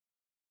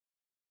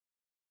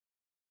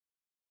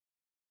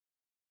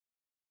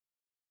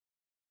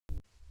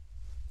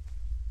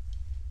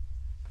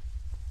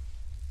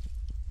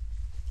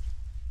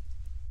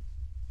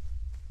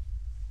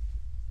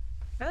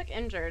I look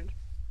injured.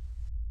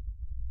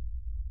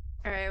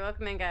 All right,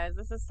 welcome in, guys.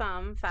 This is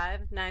Psalm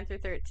 5, 9 through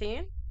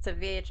 13. It's a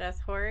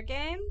VHS horror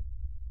game.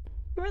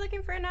 We're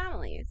looking for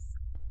anomalies.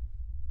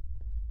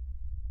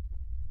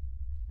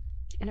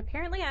 And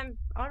apparently I'm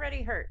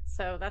already hurt,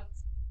 so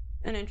that's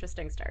an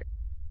interesting start.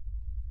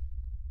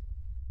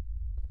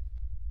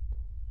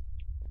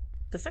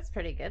 This looks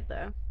pretty good,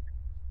 though.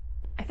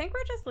 I think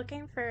we're just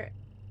looking for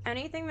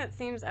anything that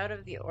seems out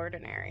of the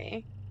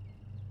ordinary.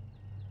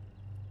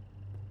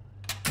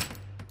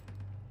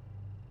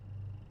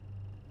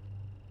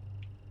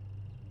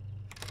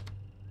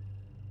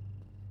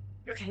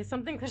 Okay,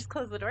 something just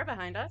closed the door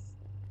behind us.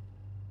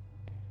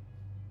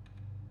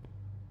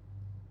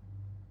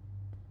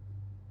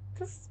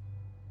 This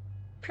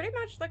pretty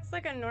much looks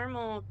like a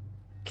normal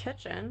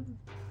kitchen.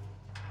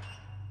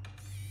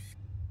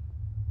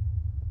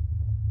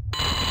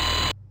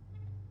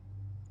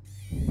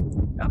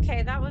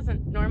 Okay, that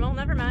wasn't normal.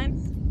 Never mind.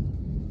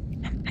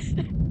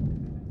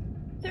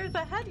 There's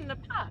a head in a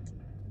pot.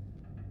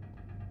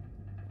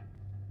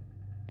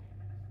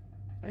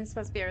 This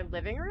must be our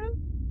living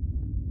room?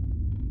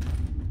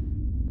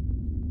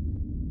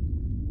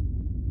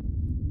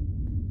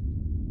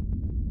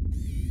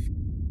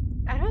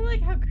 I don't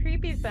like how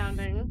creepy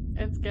sounding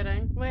it's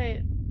getting.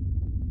 Wait.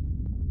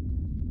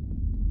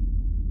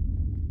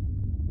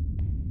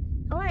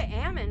 Oh, I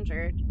am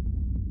injured.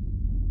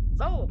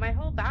 Oh, my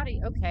whole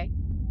body. Okay.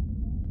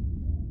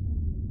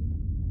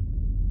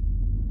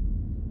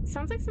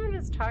 Sounds like someone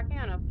is talking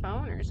on a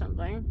phone or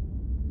something.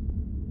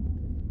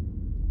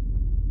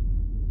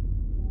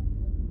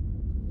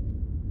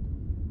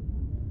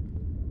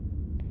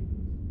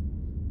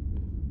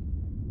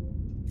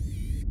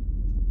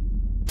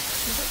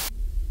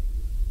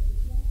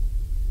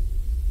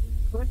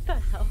 What the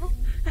hell?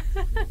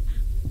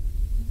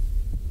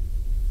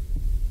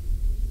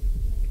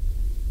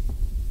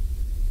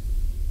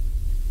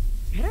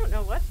 I don't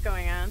know what's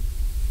going on.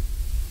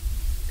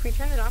 Can we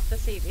turn it off the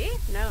TV?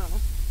 No.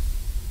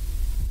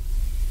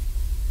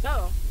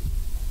 Oh.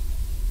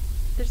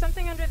 There's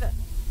something under the...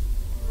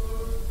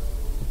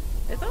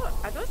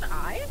 Are those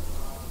eyes?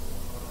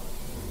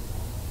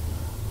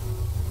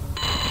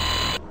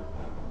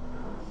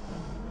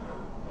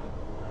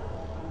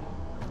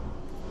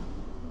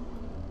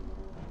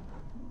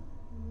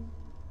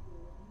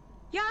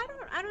 Yeah,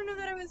 I don't know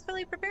that I was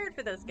fully prepared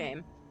for this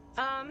game.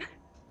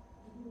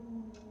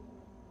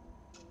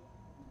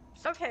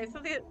 Okay, so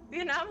the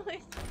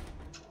anomalies...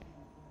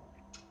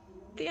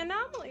 The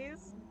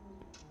anomalies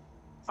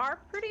are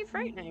pretty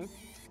frightening.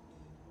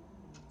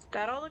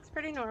 That all looks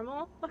pretty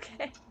normal.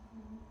 Okay.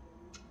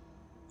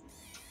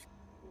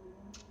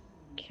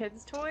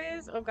 Kids'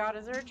 toys? Oh god,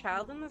 is there a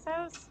child in this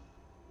house?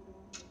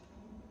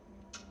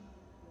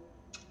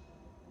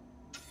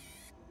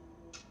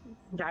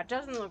 That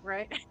doesn't look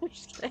right.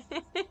 Just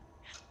kidding.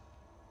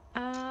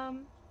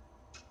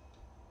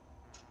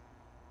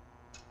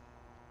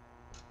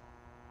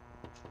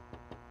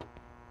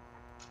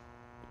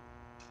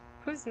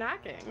 Who's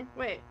knocking?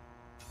 Wait.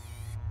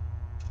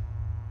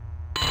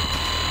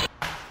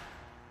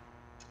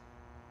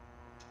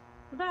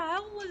 What the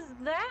hell was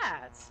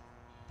that?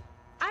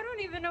 I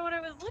don't even know what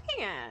I was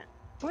looking at.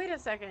 Wait a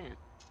second.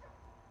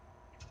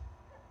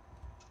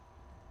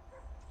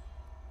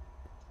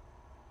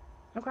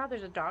 Oh god,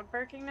 there's a dog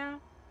barking now.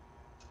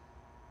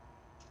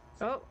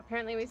 Oh,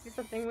 apparently we see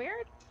something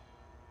weird.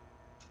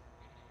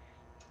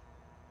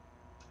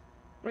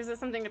 Or is this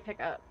something to pick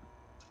up?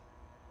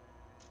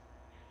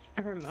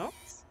 A remote?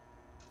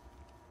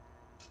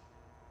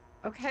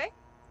 Okay.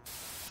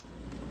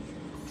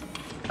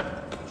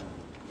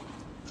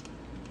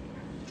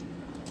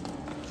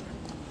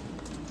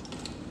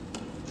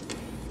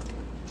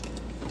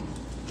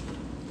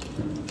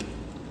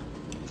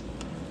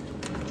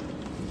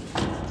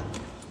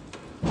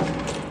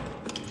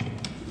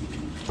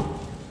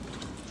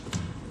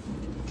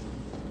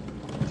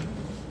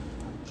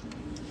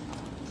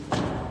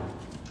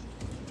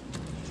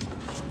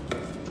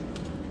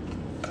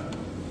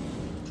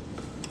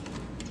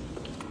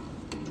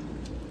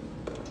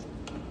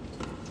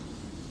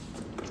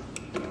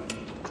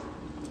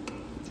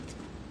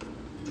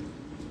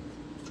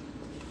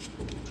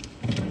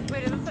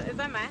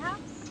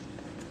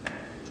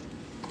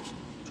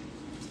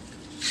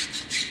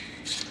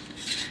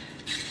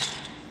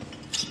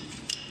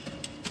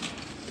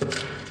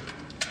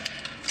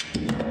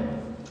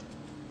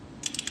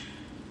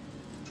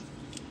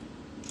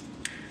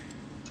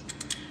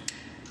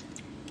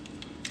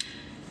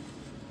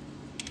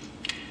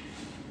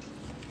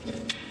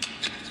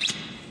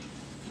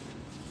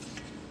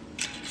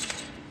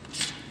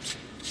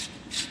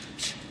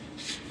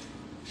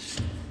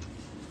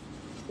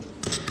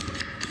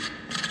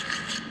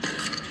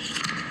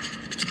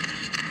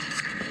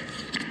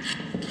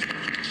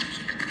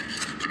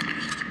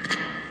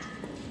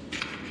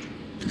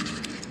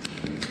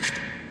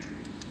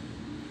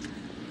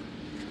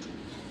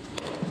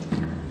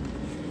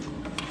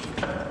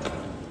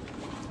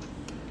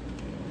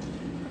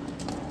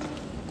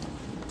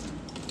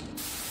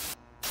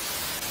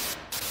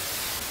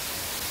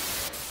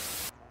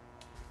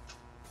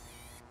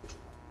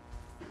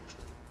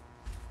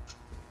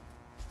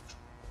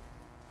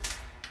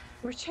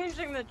 We're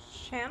changing the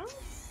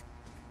channels?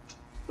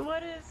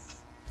 What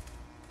is...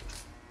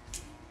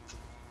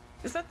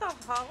 Is that the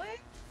hallway?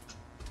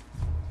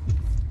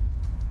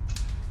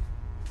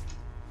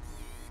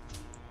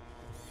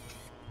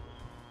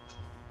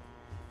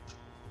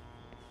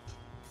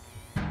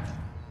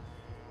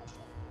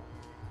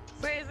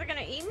 Wait, is it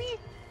gonna eat me?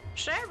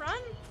 Should I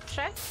run?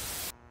 Should I...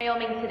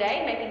 Filming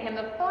today, making him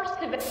the first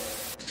to...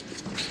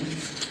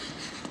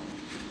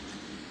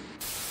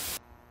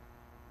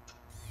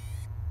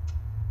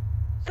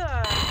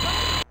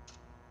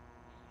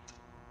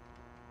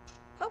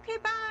 Okay,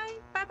 bye.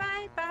 Bye,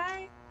 bye,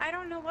 bye. I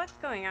don't know what's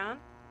going on.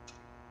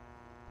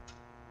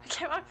 I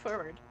can't walk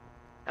forward.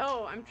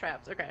 Oh, I'm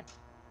trapped. Okay.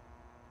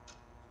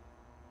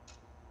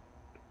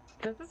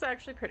 This is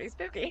actually pretty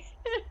spooky.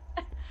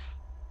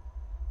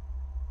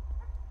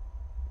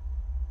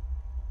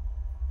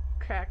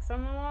 Cracks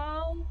on the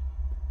wall.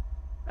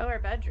 Oh, our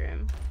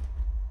bedroom.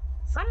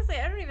 Honestly,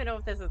 I don't even know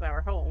if this is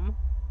our home.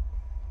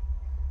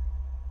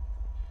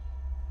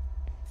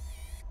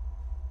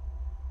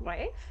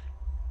 Wife?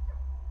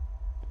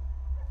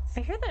 I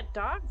hear that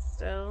dog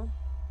still.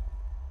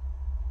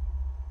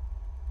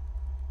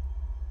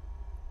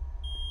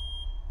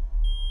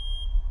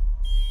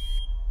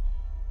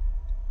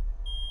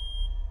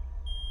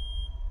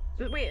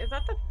 Wait, is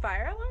that the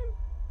fire alarm?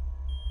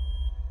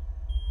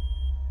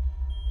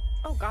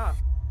 Oh, God.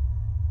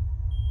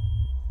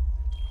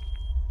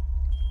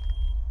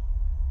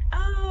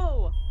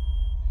 Oh!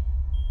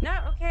 No,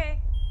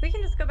 okay. We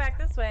can just go back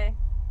this way.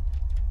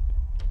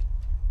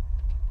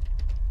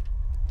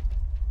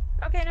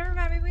 Okay, never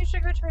mind. Maybe we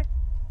should go try...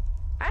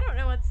 I don't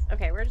know what's...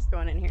 Okay, we're just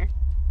going in here.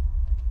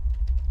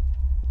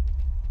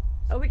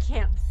 Oh, we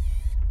can't.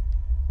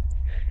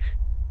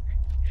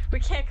 We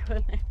can't go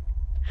in there.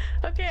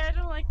 Okay, I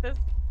don't like this.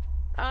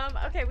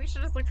 Okay, we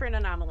should just look for an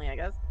anomaly, I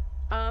guess.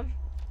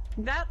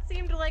 That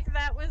seemed like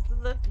that was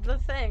the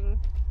thing.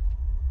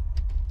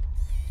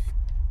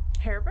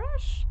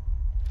 Hairbrush?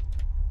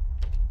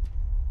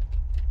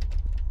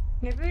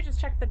 Maybe we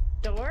just check the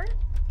door?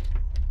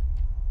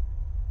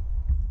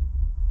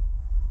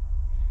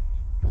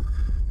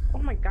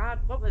 Oh my God,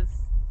 what was...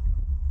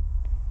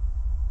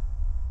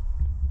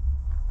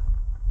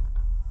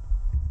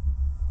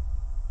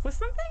 Was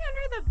something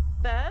under the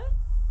bed?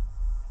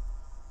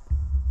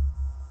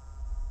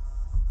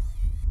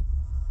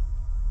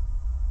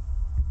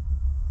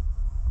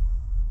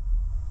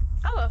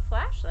 Oh, a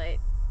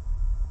flashlight.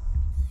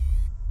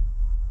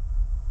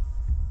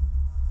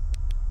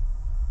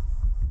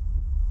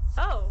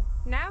 Oh,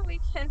 now we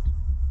can...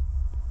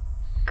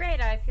 Great,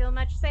 I feel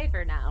much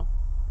safer now.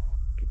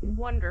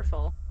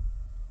 Wonderful.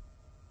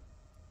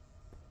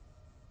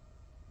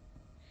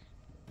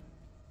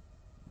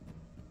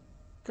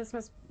 This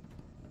must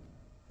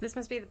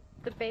be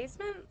the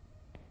basement?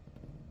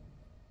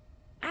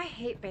 I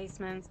hate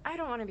basements. I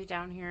don't want to be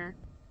down here.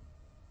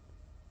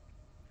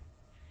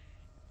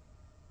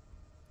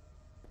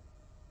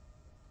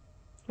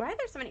 Why are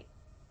there so many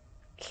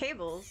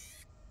cables?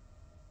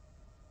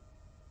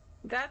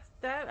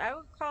 I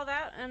would call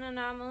that an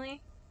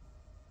anomaly.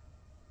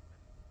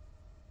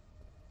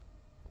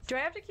 Do I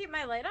have to keep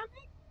my light on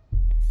me?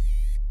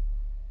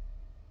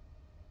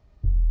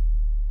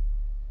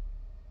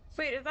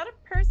 Wait, is that a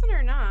person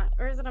or not?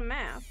 Or is it a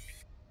mask?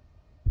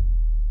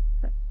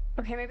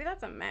 Okay, maybe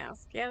that's a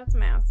mask. Yeah, that's a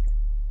mask.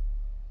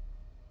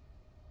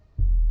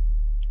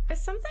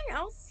 Is something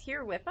else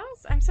here with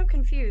us? I'm so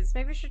confused.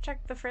 Maybe we should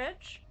check the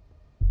fridge?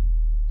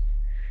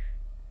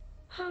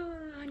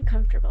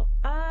 Uncomfortable.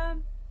 That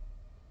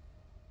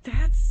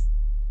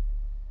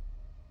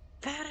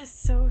is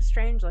so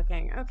strange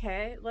looking.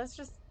 Okay, let's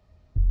just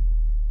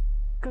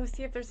go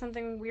see if there's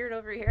something weird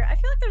over here. I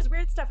feel like there's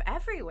weird stuff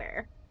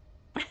everywhere.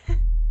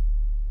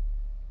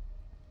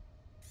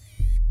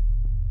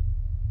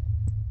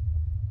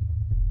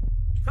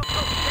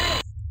 Oh, there it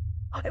is.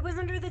 Oh, it was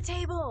under the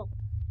table.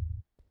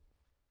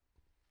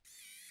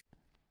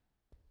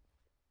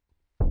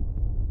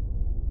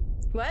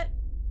 What?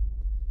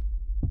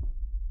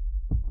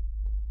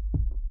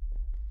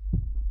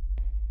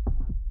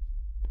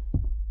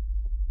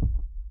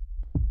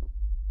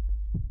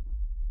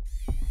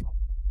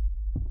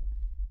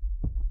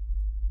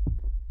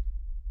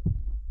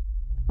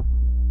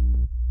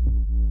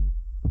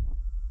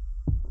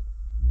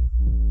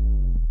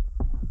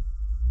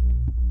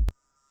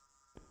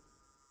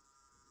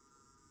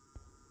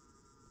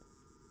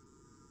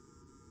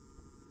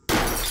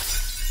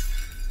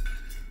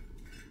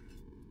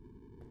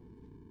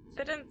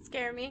 That didn't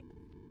scare me.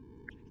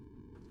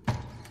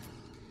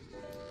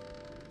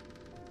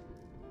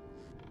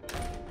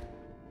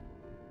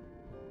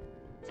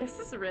 This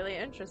is really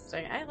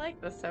interesting. I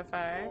like this so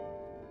far.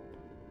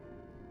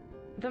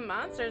 The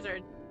monsters are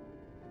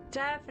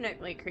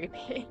definitely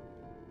creepy.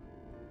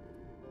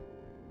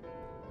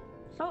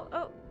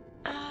 Oh,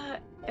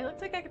 it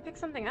looks like I could pick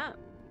something up.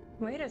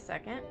 Wait a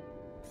second.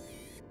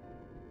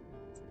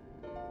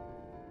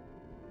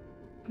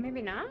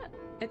 Maybe not?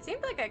 It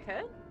seemed like I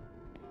could.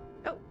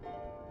 Oh.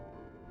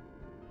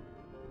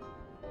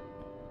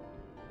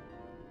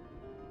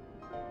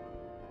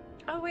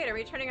 Oh wait, are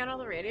we turning on all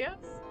the radios?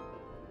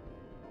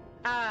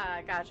 Ah,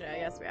 gotcha.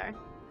 Yes, we are.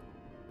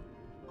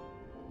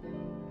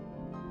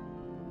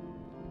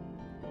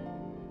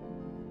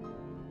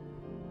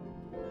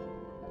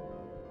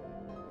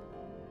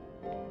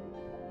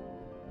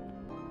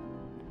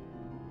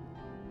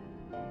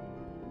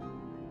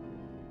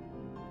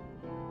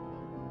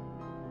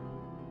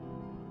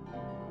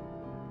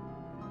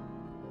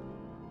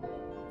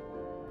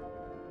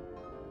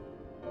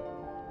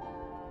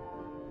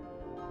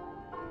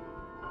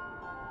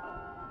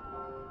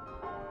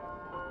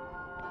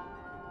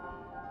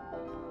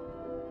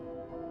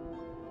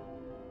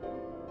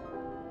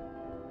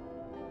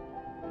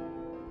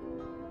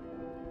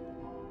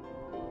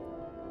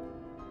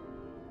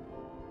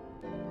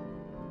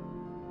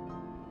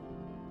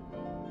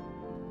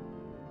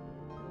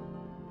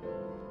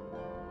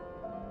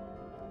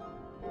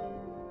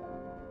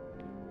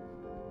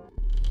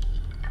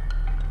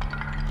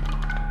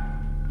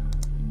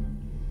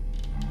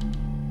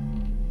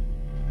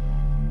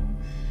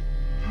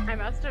 I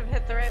must have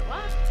hit the right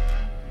one.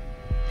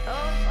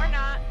 Oh, or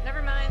not.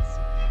 Never mind.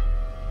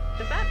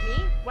 Is that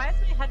me? Why is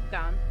my head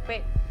gone?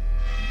 Wait.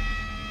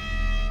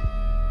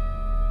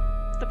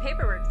 The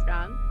paperwork's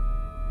gone.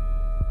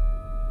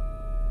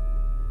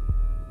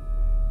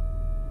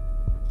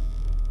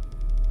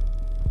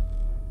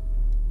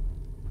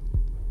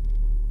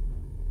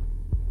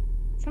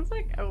 Sounds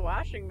like a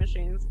washing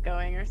machine's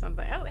going or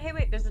something. Oh, hey,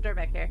 wait, there's a door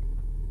back here.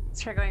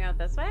 Let's try going out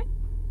this way.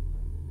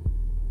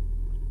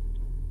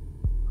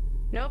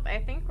 Nope, I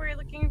think we're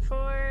looking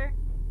for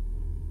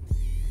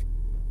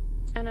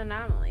an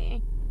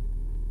anomaly.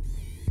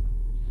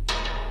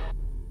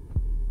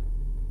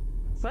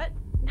 What?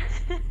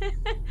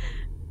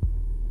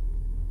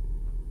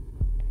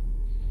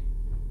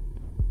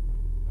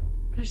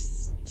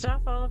 There's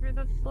stuff all over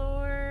the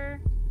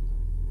floor.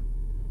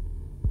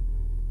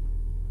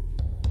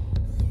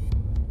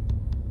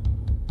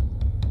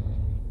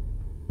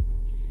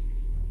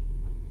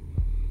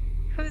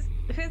 Who's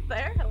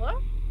there?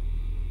 Hello?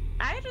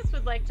 I just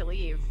would like to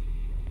leave.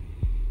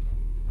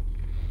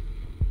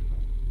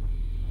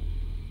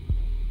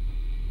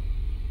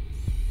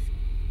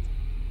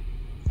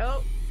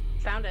 Oh,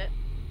 found it.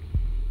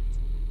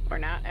 Or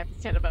not, I have to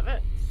stand above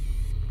it.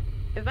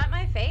 Is that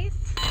my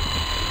face?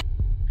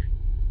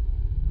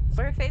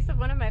 Or a face of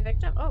one of my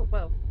victims? Oh,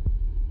 whoa.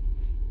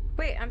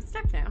 Wait, I'm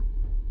stuck now.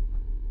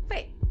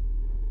 Wait.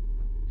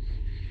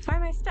 Why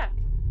am I stuck?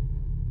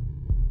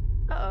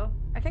 Uh-oh,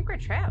 I think we're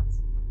trapped.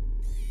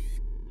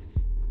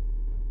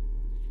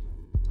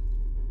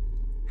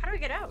 How do we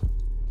get out?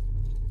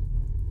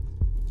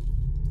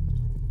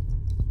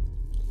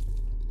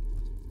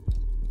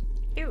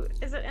 Ew,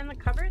 is it in the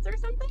cupboards or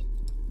something?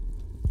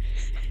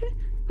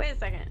 Wait a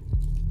second.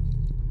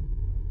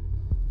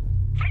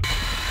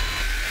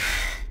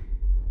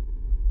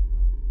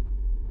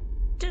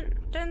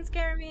 Didn't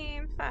scare me,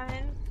 I'm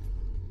fine.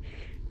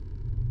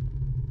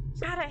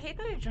 God, I hate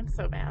that I jump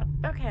so bad.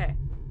 Okay.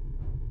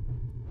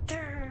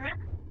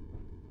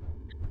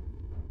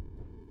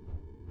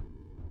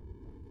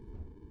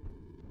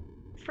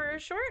 For a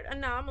short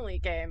anomaly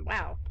game,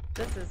 wow,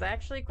 this is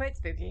actually quite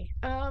spooky.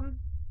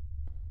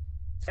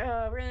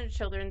 We're in a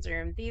children's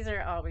room. These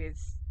are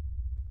always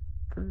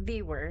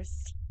the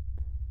worst.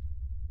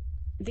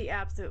 The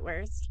absolute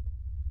worst.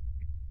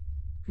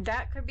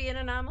 That could be an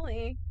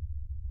anomaly.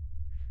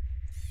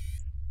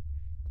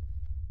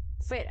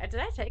 Wait, did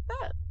I take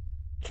that?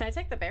 Can I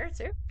take the bear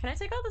too? Can I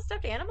take all the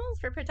stuffed animals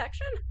for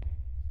protection?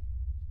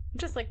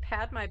 Just like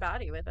pad my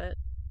body with it.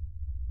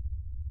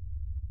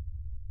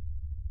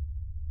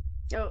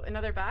 Oh,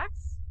 another box?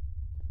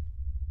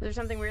 Is there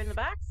something weird in the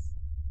box?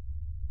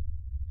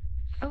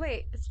 Oh,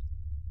 wait.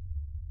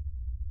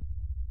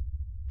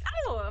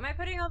 Oh, am I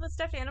putting all the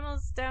stuffed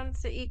animals down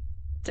to eat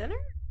dinner?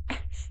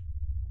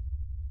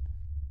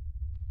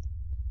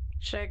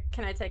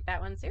 Can I take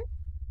that one too?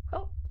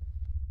 Oh.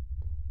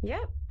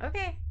 Yep,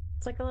 okay.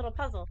 It's like a little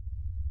puzzle.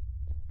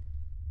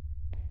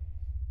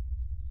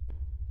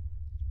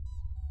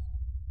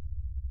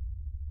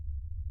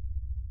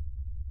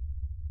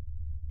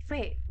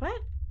 Wait, what?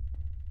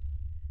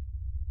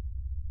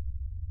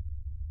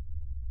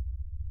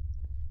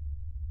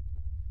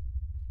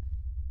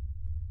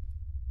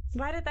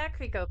 Why did that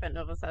creak open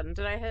all of a sudden?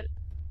 Did I hit...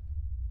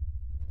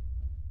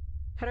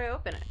 How do I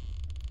open it?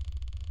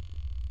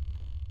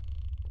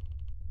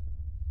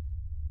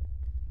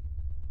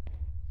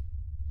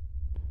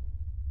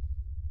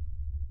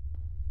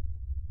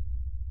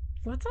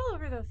 What's all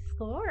over the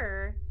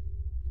floor?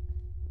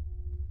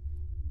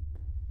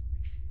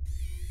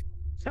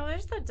 Oh,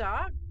 there's the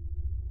dog.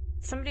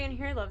 Somebody in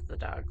here loves the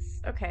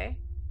dogs. Okay.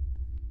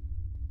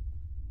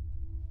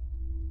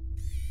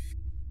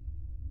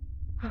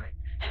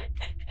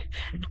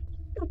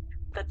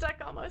 The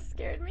duck almost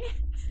scared me.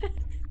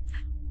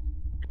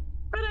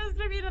 But it was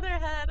gonna be another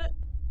head.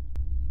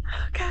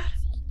 Oh, God.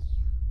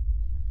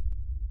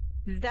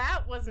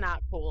 That was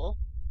not cool.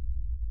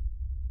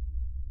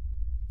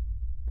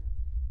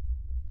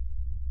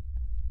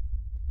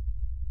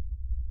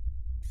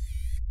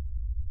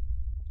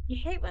 I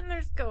hate when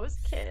there's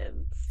ghost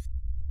kids.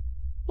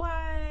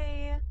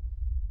 Why?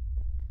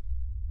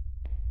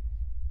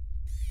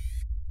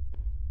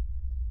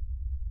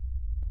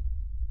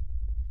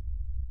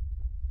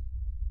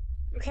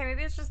 Okay,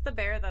 maybe it's just the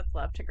bear that's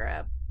left to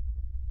grab.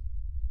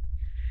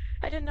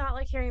 I did not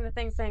like hearing the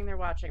thing saying they're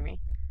watching me.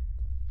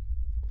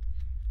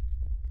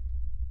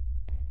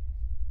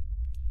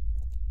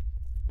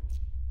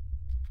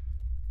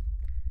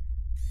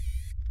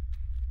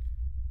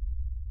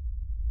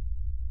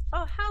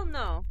 Oh, hell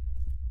no.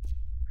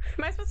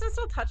 Am I supposed to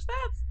still touch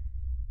that?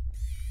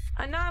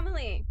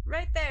 Anomaly,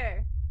 right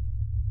there.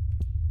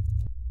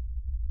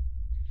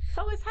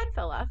 Oh, his head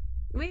fell off.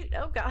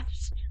 Oh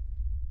gosh.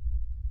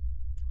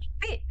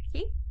 Wait,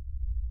 he?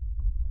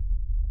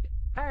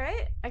 All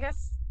right, I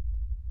guess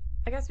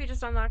we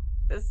just unlocked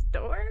this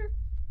door.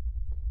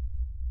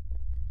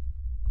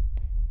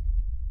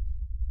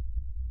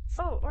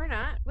 Oh, or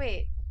not.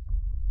 Wait.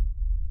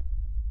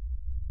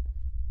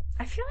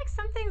 I feel like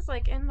something's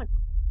like in the.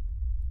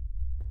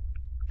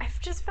 I've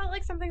just felt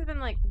like something's been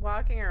like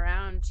walking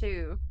around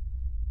too.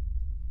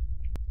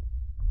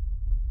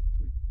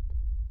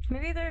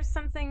 Maybe there's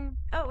something.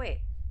 Oh,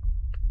 wait.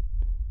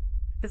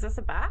 Is this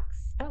a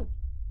box? Oh.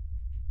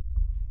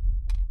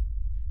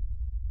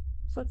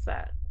 What's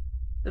that?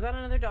 Is that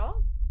another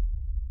doll?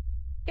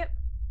 Yep.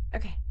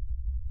 Okay.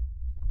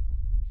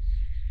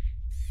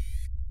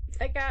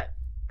 It got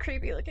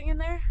creepy looking in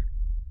there.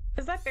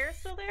 Is that bear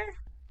still there?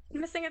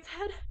 Missing its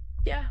head?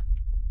 Yeah.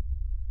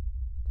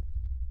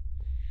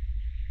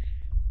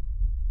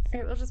 All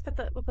right,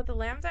 we'll put the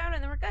lamb down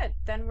and then we're good.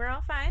 Then we're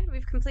all fine.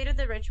 We've completed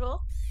the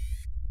ritual.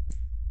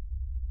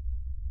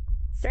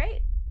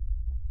 Right?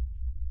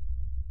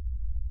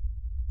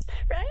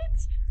 Right?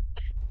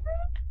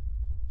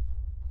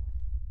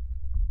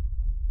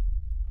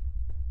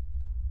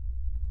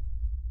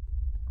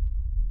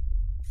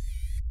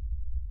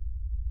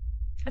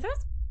 Are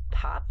those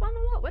pots on the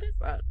wall? What is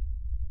that?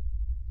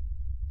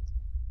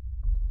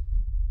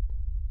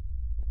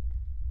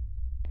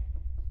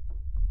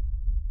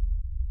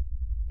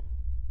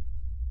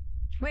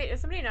 Wait,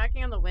 is somebody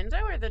knocking on the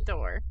window or the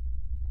door?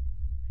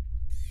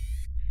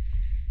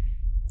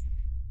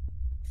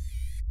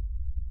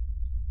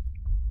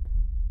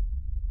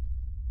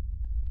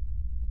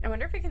 I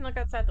wonder if we can look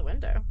outside the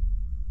window.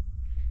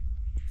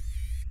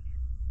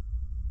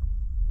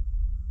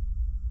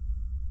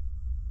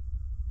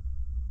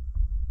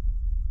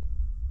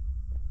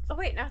 Oh,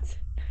 wait, now it's.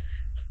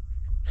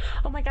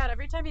 Oh my god,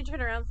 every time you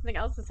turn around, something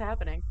else is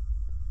happening.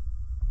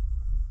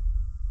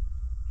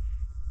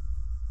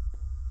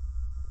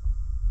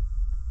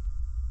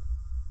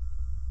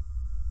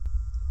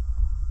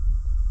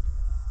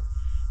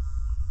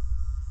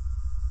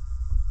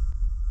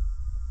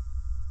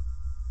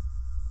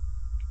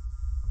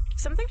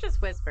 Something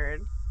just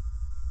whispered.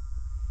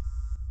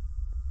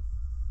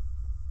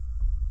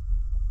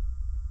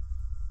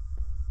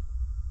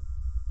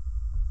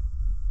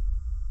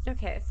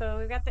 Okay, so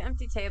we've got the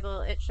empty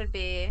table. It should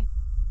be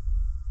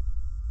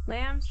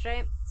lamb,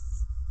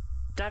 stripes,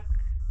 duck,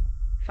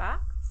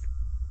 fox?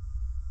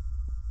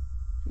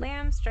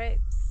 Lamb,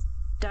 stripes,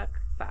 duck,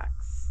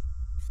 fox.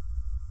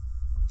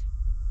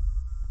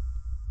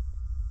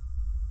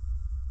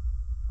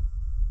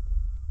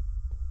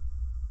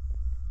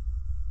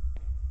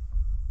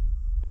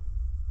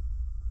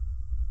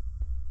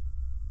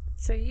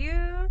 So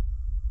you.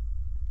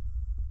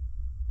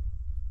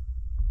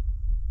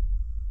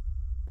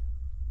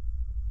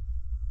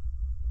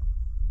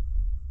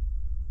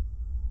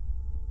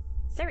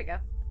 There we go.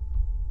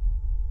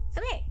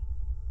 Okay.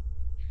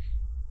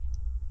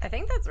 I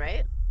think that's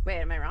right.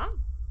 Wait, am I wrong?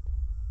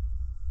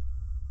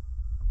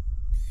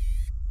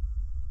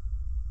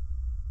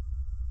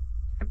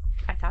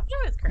 I thought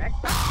that was correct.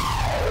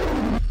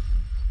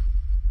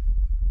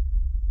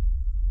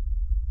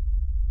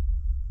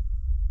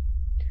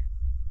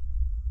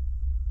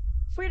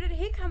 Where did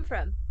he come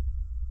from?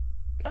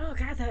 Oh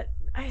god, that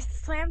I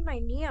slammed my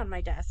knee on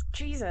my desk.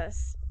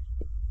 Jesus.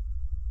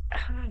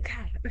 Oh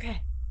god.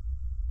 Okay.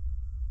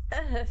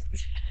 I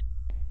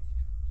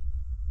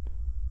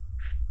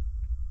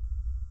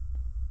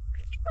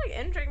keep like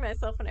injuring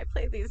myself when I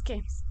play these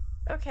games.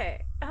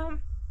 Okay. I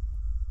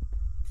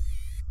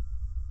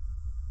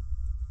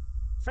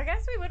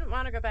guess we wouldn't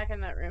want to go back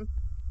in that room.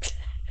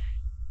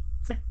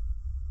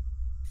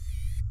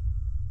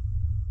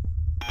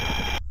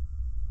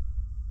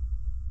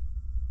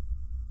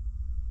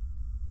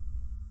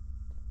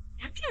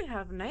 I'm gonna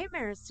have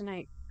nightmares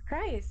tonight.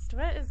 Christ,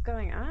 what is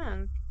going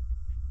on?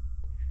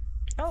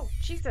 Oh,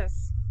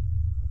 Jesus.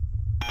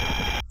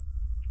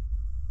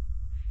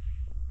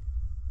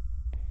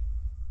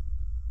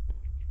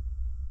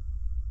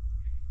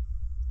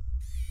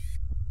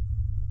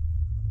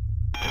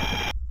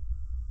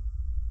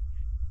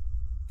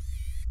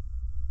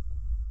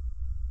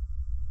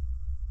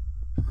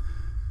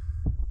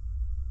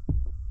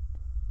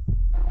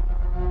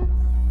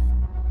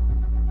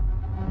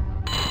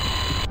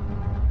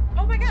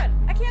 Oh my god,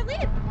 I can't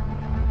leave!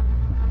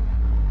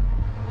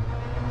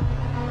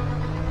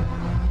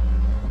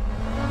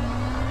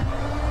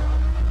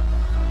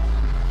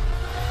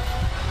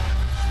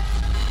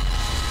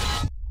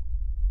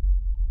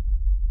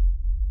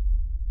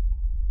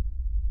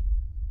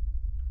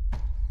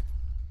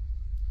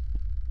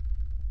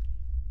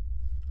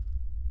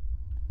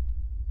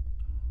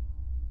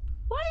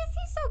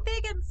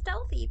 big and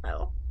stealthy,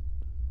 though.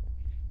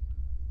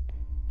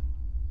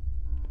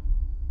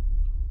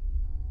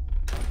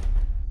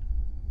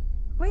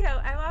 Wait, I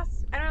don't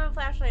have a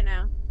flashlight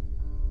now.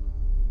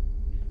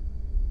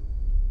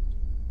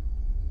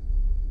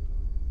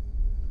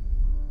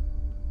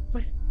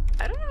 Wait,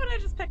 I don't know what I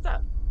just picked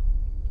up.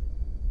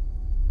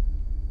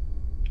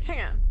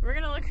 Hang on, we're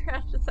gonna look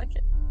around a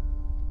second.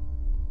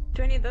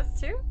 Do I need this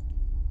too?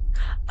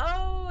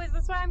 Oh, is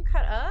this why I'm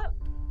cut up?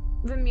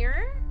 The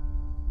mirror?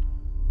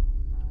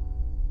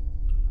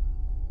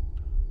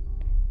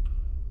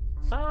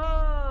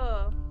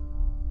 Oh.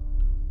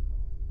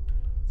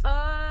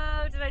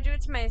 Oh, did I do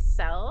it to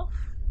myself?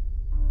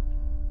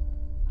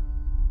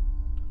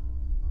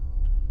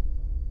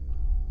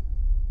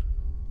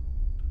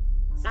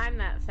 I'm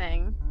that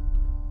thing.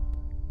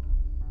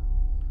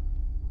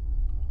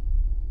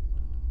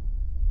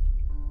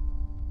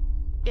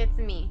 It's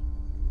me.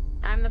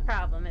 I'm the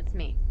problem, it's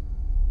me.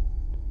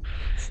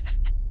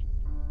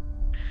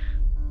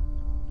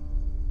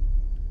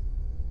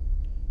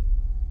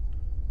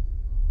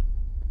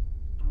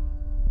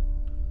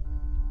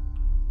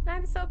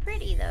 I'm so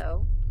pretty,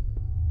 though.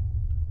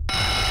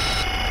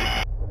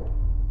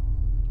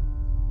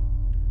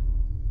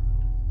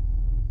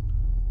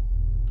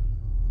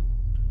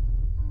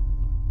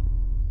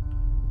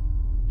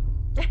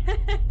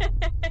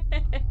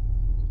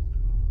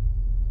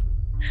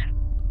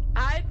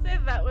 I'd say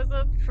that was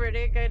a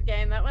pretty good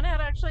game. That one had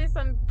actually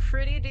some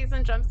pretty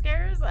decent jump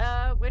scares,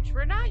 which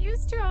we're not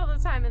used to all the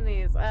time in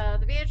these.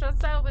 The VHS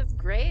style was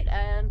great,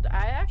 and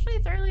I actually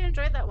thoroughly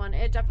enjoyed that one.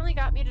 It definitely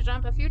got me to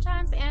jump a few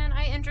times, and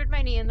I injured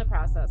my knee in the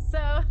process.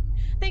 So,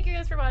 thank you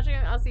guys for watching.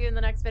 I'll see you in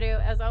the next video.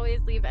 As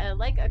always, leave a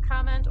like, a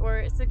comment,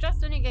 or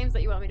suggest any games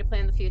that you want me to play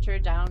in the future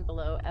down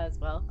below as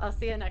well. I'll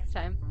see you next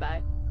time.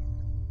 Bye.